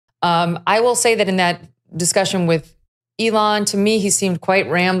I will say that in that discussion with Elon, to me, he seemed quite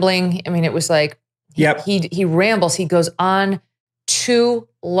rambling. I mean, it was like, he rambles. He goes on too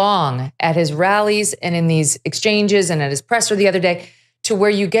long at his rallies and in these exchanges and at his presser the other day, to where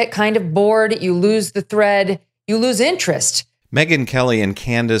you get kind of bored, you lose the thread, you lose interest. Megyn Kelly and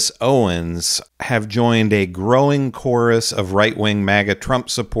Candace Owens have joined a growing chorus of right-wing MAGA Trump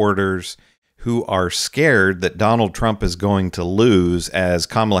supporters who are scared that Donald Trump is going to lose as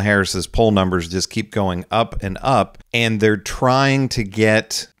Kamala Harris's poll numbers just keep going up and up. And they're trying to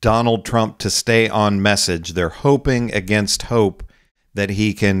get Donald Trump to stay on message. They're hoping against hope that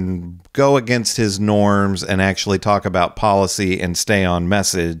he can go against his norms and actually talk about policy and stay on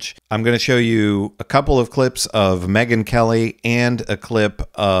message. I'm going to show you a couple of clips of Megyn Kelly and a clip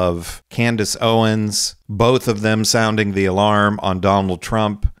of Candace Owens, both of them sounding the alarm on Donald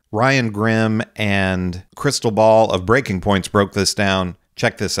Trump. Ryan Grimm and Crystal Ball of Breaking Points broke this down.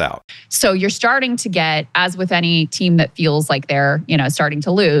 Check this out. So you're starting to get, as with any team that feels like they're, starting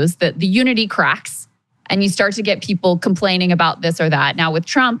to lose, the unity cracks. And you start to get people complaining about this or that. Now with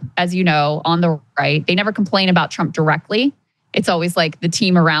Trump, as you know, on the right, they never complain about Trump directly. It's always like the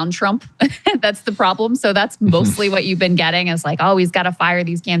team around Trump. That's the problem. So that's mostly what you've been getting is like, oh, he's got to fire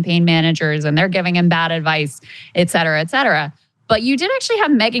these campaign managers and they're giving him bad advice, et cetera, et cetera. But you did actually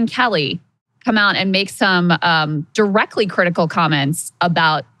have Megyn Kelly come out and make some directly critical comments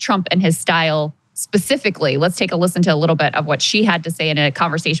about Trump and his style specifically. Let's take a listen to a little bit of what she had to say in a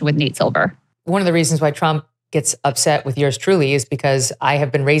conversation with Nate Silver. One of the reasons why Trump gets upset with yours truly is because I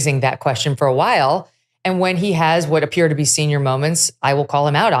have been raising that question for a while. And when he has what appear to be senior moments, I will call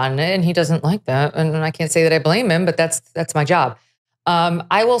him out on it. And he doesn't like that. And I can't say that I blame him, but that's my job.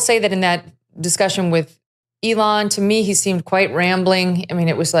 I will say that in that discussion with Elon, to me, he seemed quite rambling. I mean,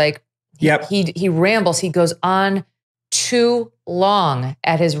 it was like, he rambles. He goes on too long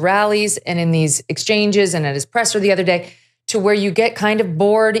at his rallies and in these exchanges and at his presser the other day, to where you get kind of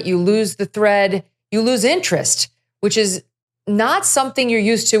bored, you lose the thread, you lose interest, which is not something you're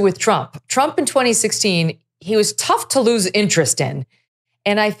used to with Trump. Trump in 2016, he was tough to lose interest in.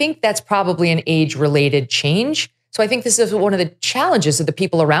 And I think that's probably an age-related change. So I think this is one of the challenges of the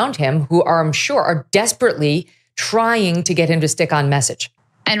people around him who are, I'm sure, are desperately trying to get him to stick on message.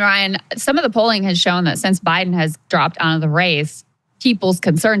 And Ryan, some of the polling has shown that since Biden has dropped out of the race, people's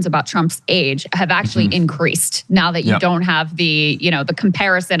concerns about Trump's age have actually increased now that you don't have the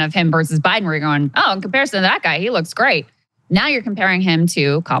comparison of him versus Biden, where you're going, oh, in comparison to that guy, he looks great. Now you're comparing him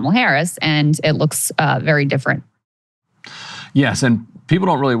to Kamala Harris, and it looks very different. Yes, and people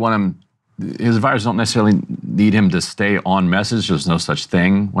don't really want him. His advisors don't necessarily need him to stay on message. There's no such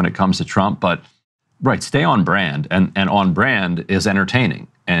thing when it comes to Trump, but stay on brand, and on brand is entertaining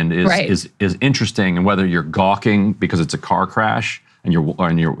and is interesting. And whether you're gawking because it's a car crash and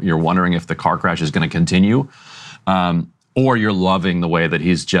you're wondering if the car crash is going to continue, or you're loving the way that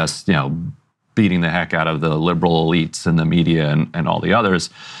he's just beating the heck out of the liberal elites and the media and all the others,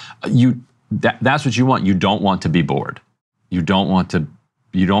 that's what you want. You don't want to be bored. You don't want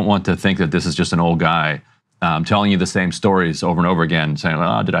to think that this is just an old guy telling you the same stories over and over again, saying,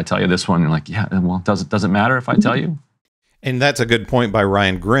 "Oh, did I tell you this one?" And you're like, "Yeah, well, does it matter if I tell you?" And that's a good point by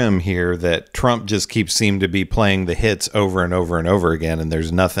Ryan Grimm here, that Trump just seem to be playing the hits over and over and over again, and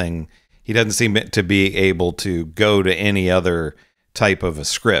there's nothing. He doesn't seem to be able to go to any other type of a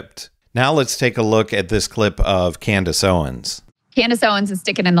script. Now let's take a look at this clip of Candace Owens. Candace Owens is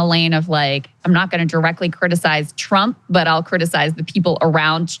sticking in the lane of like, I'm not going to directly criticize Trump, but I'll criticize the people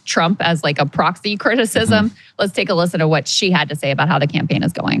around Trump as like a proxy criticism. Let's take a listen to what she had to say about how the campaign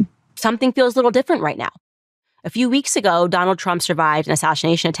is going. Something feels a little different right now. A few weeks ago, Donald Trump survived an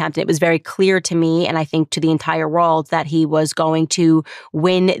assassination attempt. It was very clear to me, and I think to the entire world, that he was going to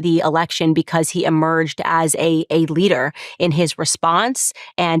win the election because he emerged as a leader in his response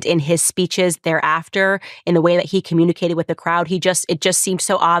and in his speeches thereafter, in the way that he communicated with the crowd. It just seemed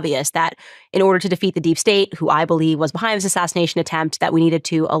so obvious that in order to defeat the deep state, who I believe was behind this assassination attempt, that we needed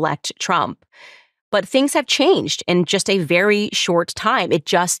to elect Trump. But things have changed in just a very short time.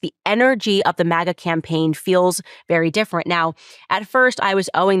 The energy of the MAGA campaign feels very different. Now, at first, I was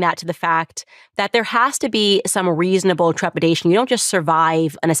owing that to the fact that there has to be some reasonable trepidation. You don't just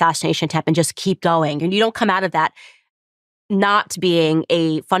survive an assassination attempt and just keep going. And you don't come out of that not being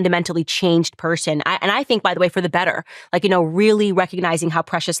a fundamentally changed person. And I think, by the way, for the better, really recognizing how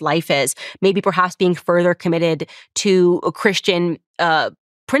precious life is, maybe perhaps being further committed to Christian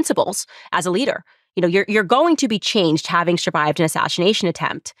principles as a leader. You're going to be changed having survived an assassination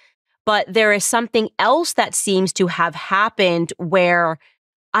attempt. But there is something else that seems to have happened where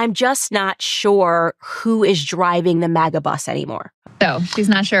I'm just not sure who is driving the MAGA bus anymore. So she's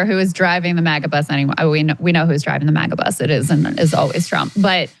not sure who is driving the MAGA bus anymore. We know who's driving the MAGA bus. It is and is always Trump.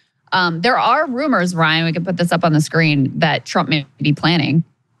 But there are rumors, Ryan, we can put this up on the screen, that Trump may be planning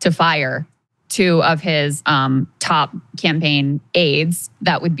to fire 2 of his top campaign aides.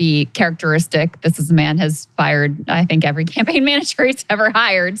 That would be characteristic. This is a man has fired, I think, every campaign manager he's ever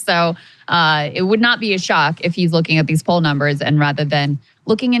hired. So it would not be a shock if he's looking at these poll numbers and rather than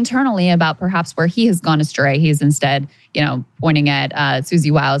looking internally about perhaps where he has gone astray, he's instead, pointing at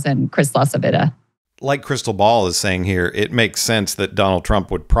Susie Wiles and Chris Lasavita. Like Crystal Ball is saying here, it makes sense that Donald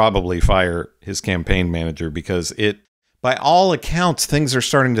Trump would probably fire his campaign manager because by all accounts, things are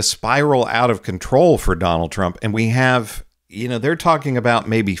starting to spiral out of control for Donald Trump. And we have, they're talking about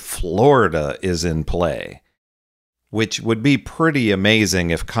maybe Florida is in play, which would be pretty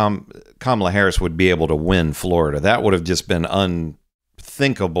amazing if Kamala Harris would be able to win Florida. That would have just been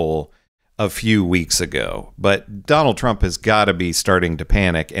unthinkable a few weeks ago. But Donald Trump has got to be starting to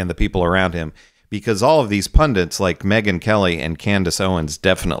panic, and the people around him, because all of these pundits like Megyn Kelly and Candace Owens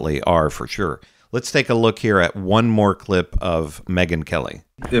definitely are for sure. Let's take a look here at one more clip of Megyn Kelly.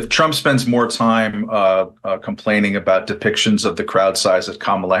 If Trump spends more time complaining about depictions of the crowd size at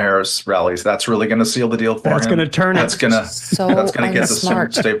Kamala Harris rallies, that's really going to seal the deal for him. That's going to turn That's going to get the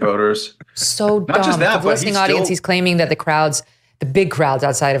state voters. So Not dumb. just that, the listening audience, he's claiming that the big crowds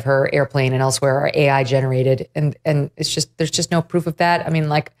outside of her airplane and elsewhere are AI generated. And there's just no proof of that. I mean,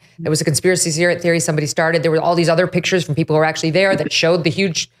 like, there was a conspiracy theory somebody started. There were all these other pictures from people who were actually there that showed the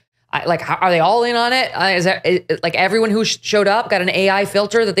huge, are they all in on it? Like everyone who showed up got an AI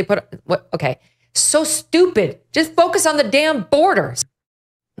filter that they put, okay. So stupid. Just focus on the damn borders.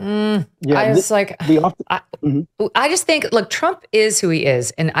 I just think, look, Trump is who he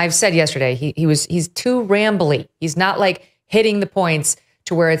is. And I've said yesterday, he's too rambly. He's not like hitting the points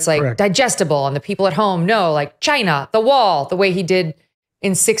to where it's like digestible and the people at home know, like China, the wall, the way he did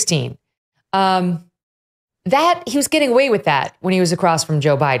in 2016. That he was getting away with that when he was across from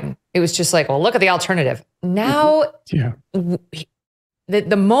Joe Biden. It was just like, well, look at the alternative. Now,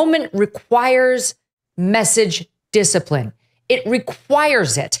 the moment requires message discipline. It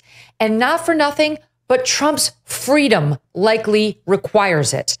requires it. And not for nothing, but Trump's freedom likely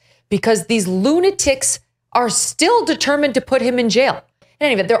requires it because these lunatics are still determined to put him in jail. In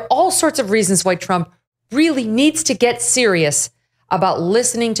any event, there are all sorts of reasons why Trump really needs to get serious about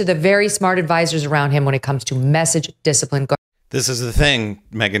listening to the very smart advisors around him when it comes to message discipline. This is the thing,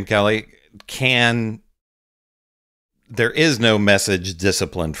 Megyn Kelly. There is no message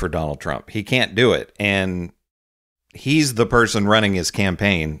discipline for Donald Trump. He can't do it. And he's the person running his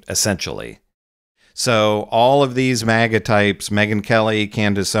campaign, essentially. So all of these MAGA types, Megyn Kelly,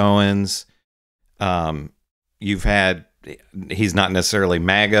 Candace Owens, he's not necessarily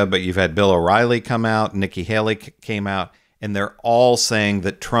MAGA, but you've had Bill O'Reilly come out, Nikki Haley came out, and they're all saying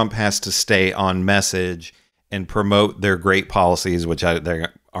that Trump has to stay on message and promote their great policies, which they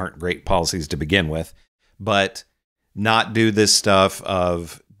aren't great policies to begin with, but not do this stuff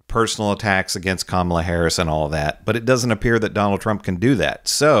of personal attacks against Kamala Harris and all of that. But it doesn't appear that Donald Trump can do that.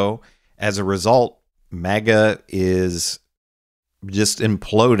 So as a result, MAGA is just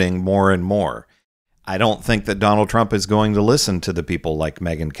imploding more and more. I don't think that Donald Trump is going to listen to the people like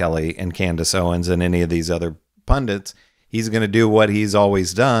Megyn Kelly and Candace Owens and any of these other pundits. He's going to do what he's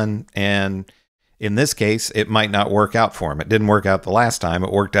always done. And in this case, it might not work out for him. It didn't work out the last time.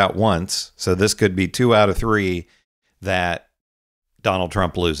 It worked out once. So this could be 2 out of 3 that Donald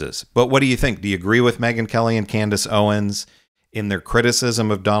Trump loses. But what do you think? Do you agree with Megyn Kelly and Candace Owens in their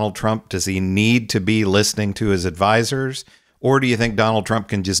criticism of Donald Trump? Does he need to be listening to his advisors? Or do you think Donald Trump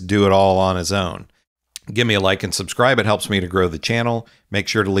can just do it all on his own? Give me a like and subscribe. It helps me to grow the channel. Make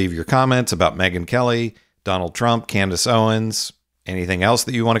sure to leave your comments about Megyn Kelly, Donald Trump, Candace Owens, anything else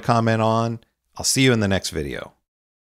that you want to comment on. I'll see you in the next video.